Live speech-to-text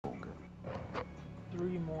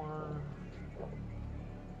3 more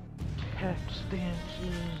tech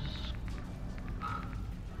stances.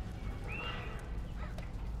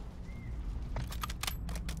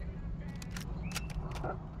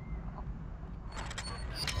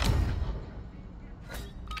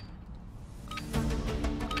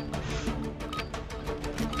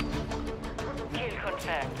 Kill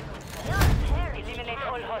confirmed. Eliminate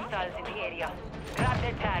all hostiles in the area. Grab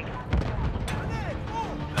their tag.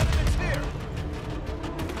 Enemies here!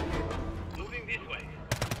 Moving this way.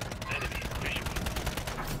 Enemy visual.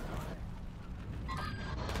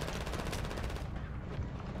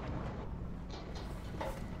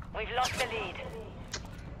 We've lost the lead.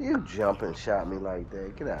 You jump and shot me like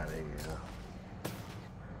that. Get out of here.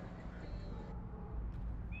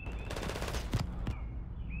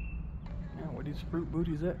 Man, where these fruit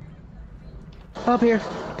booties at? Up here.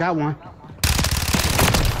 Got one.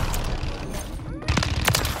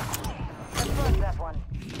 Confirm that one.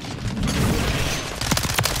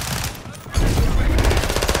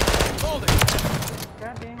 Holding.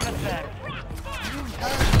 Confirmed.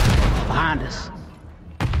 Behind us.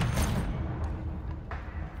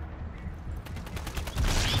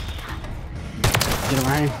 Get him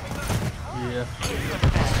right. Yeah.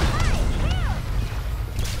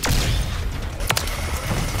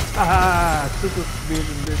 Ah, super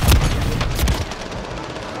vision, bitch.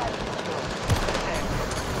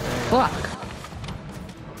 Fuck.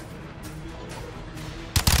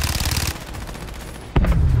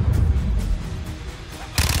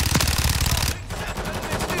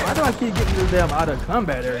 Why do I keep getting this damn out of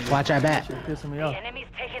combat area? Watch our back. Shit pissing me The off. enemy's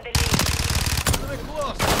taking the lead. Enemy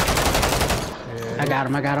close. Yeah, I got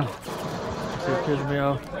him. I got him. shit pissing me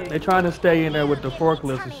off. They trying to stay in there with the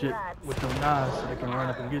forklifts and shit with them knives so they can run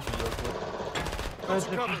up and get you real quick.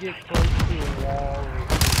 Especially if you get close to a wall.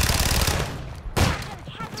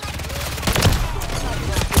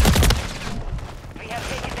 We have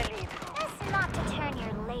taken the lead. Best not to turn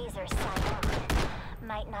your laser sight on.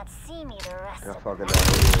 Might not see me the rest That of fucking the down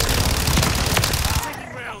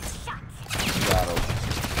Taking rounds. shot. Got him.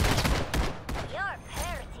 Your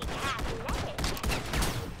party cat let it.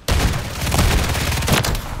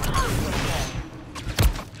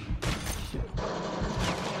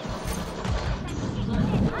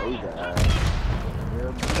 He died.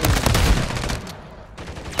 Yeah,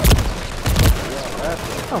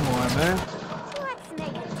 that's it. Come on, man. Let's make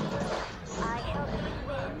a deal. I help you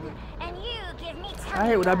win, and you give me time. I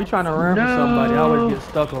hate when I be trying to run for somebody. I always get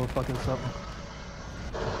stuck on fucking something.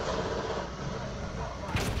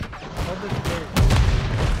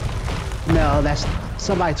 No, that's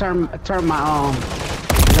somebody turn my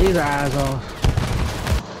laser eyes off.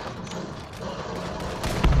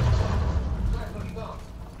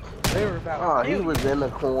 They were about Oh, he was in the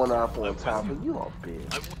corner up on top of you, a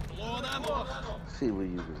bitch. I want blowing ammo. See where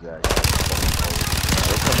you was at.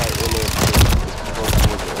 There's somebody in there. If you go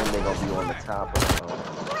towards the end, they gonna be on the top of the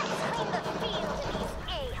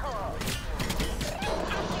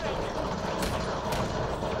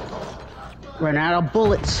Ran out of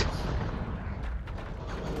bullets.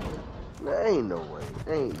 There ain't no way.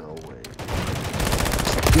 Ain't no way.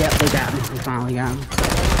 Yep, they got me. They finally got me.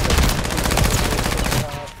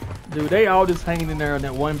 Dude, they all just hanging in there in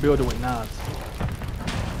that one building with knives.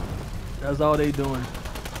 That's all they doing.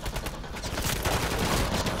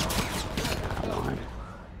 Come on.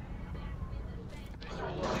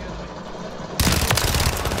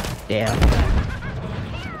 Yeah.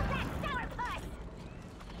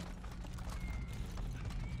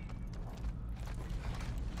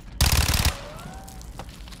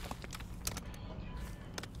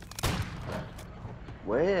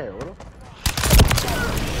 Where? What?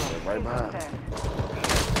 Right behind.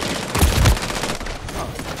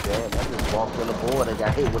 Damn, I just walked on the board and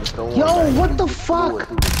got hit with a stone. Yo, Like, what he the just threw it fuck?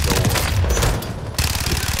 through the door.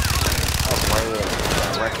 I ran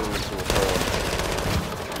directly into a door.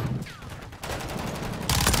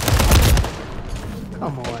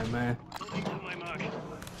 Come on, man. On my mark.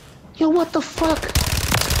 Yo, what the fuck?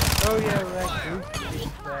 Oh yeah, Rex. He's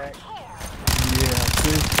back. Yeah,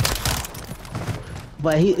 see?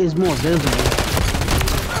 But he is more visible.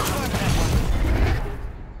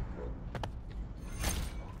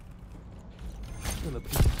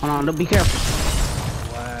 Hold on, be careful.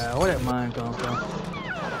 Wow, where that mine come from?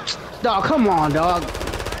 Dog, come on, dog.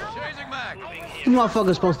 Changing mag. You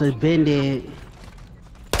motherfuckers supposed to bend it.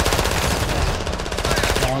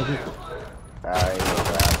 Dog. I ain't no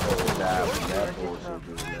guy told die from that bullshit,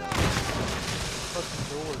 dude, man. Fucking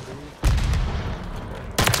door, dude.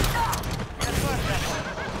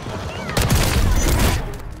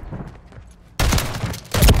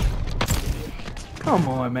 Come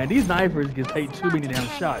on, man. These snipers just take too many damn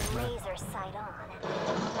shots, man. Laser sight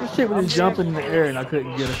on. This shit was just jumping in the air and I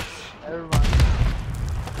couldn't get her. Never mind.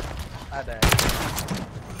 I died.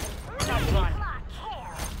 That's one. Block kill.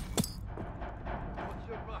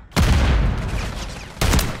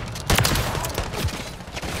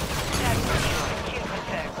 Tag secure. Kill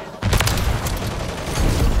confirmed.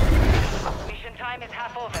 Mission time is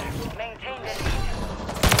half over. Maintain the lead.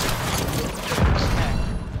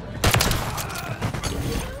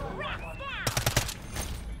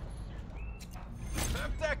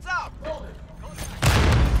 Deck's out!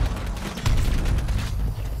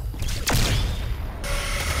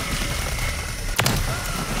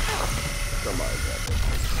 Somebody got that.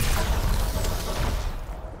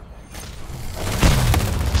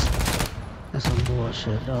 That's some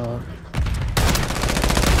bullshit, dog.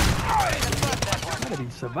 I gotta be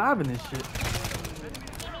surviving this shit.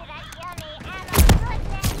 Give me that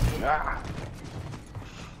yummy and Ah.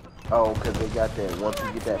 Oh, because they got that. Once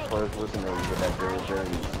you get that first listen, then you get that very, very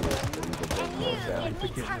shit. Then you get that more sound.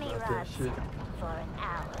 Forgetting about that shit. for an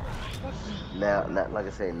hour. Now, not like I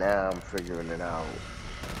say, now I'm figuring it out.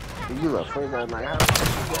 You look first, I'm like, how the fuck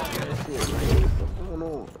you got that shit, man? What's going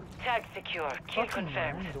on? Tag secure. Kill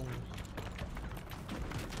confirmed. Confirmed.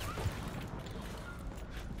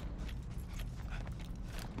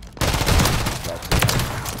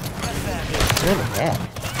 Really bad.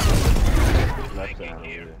 Left down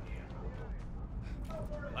here.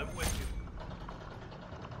 I'm with you.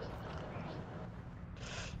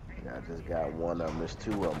 Yeah, I just got one of them. There's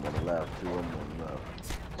two of them on the left, two of them on the left.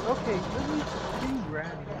 Okay, let me see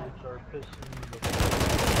randoms are pissing me the fuck off.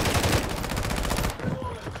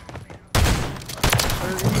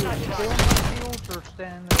 Are you still on my field or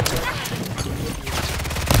standing there?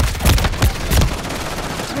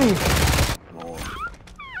 Come on.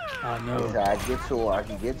 I know. I get to him, I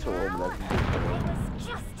can get to him, but I can get to him.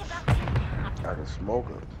 Just about to I can smoke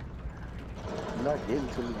him. You're not getting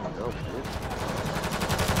to me, you dumb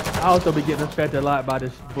bitch. I also be getting affected a lot by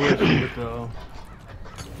this bullshit with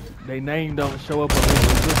they name don't show up on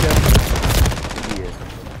this.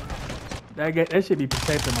 Yeah. That should be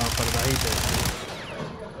protecting motherfuckers. I hate that shit.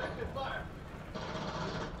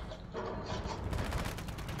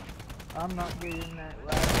 I'm not getting that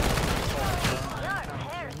last your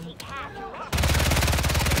parakeet cat.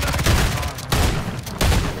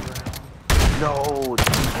 No, did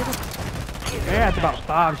you get him? They had about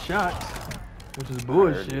 5 shots, which is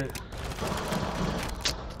bullshit.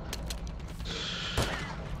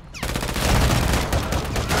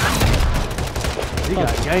 He got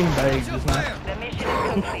gangbanged just now. The mission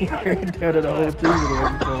is complete. Dead of the whole team with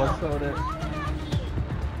him, so I saw that.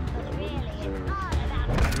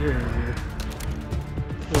 Yeah.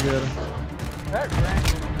 Look at him. That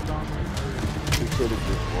random is on me. He should have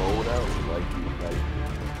just rolled out like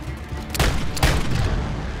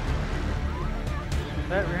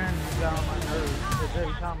That random got on my nerves because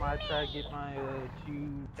every time I try to get my 2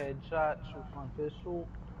 headshots with my pistol,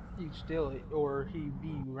 he'd steal it or he'd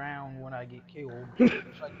be round when I get killed.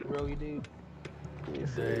 It's like, really, dude? yeah,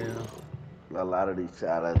 Damn. a lot of these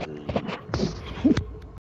shout outs is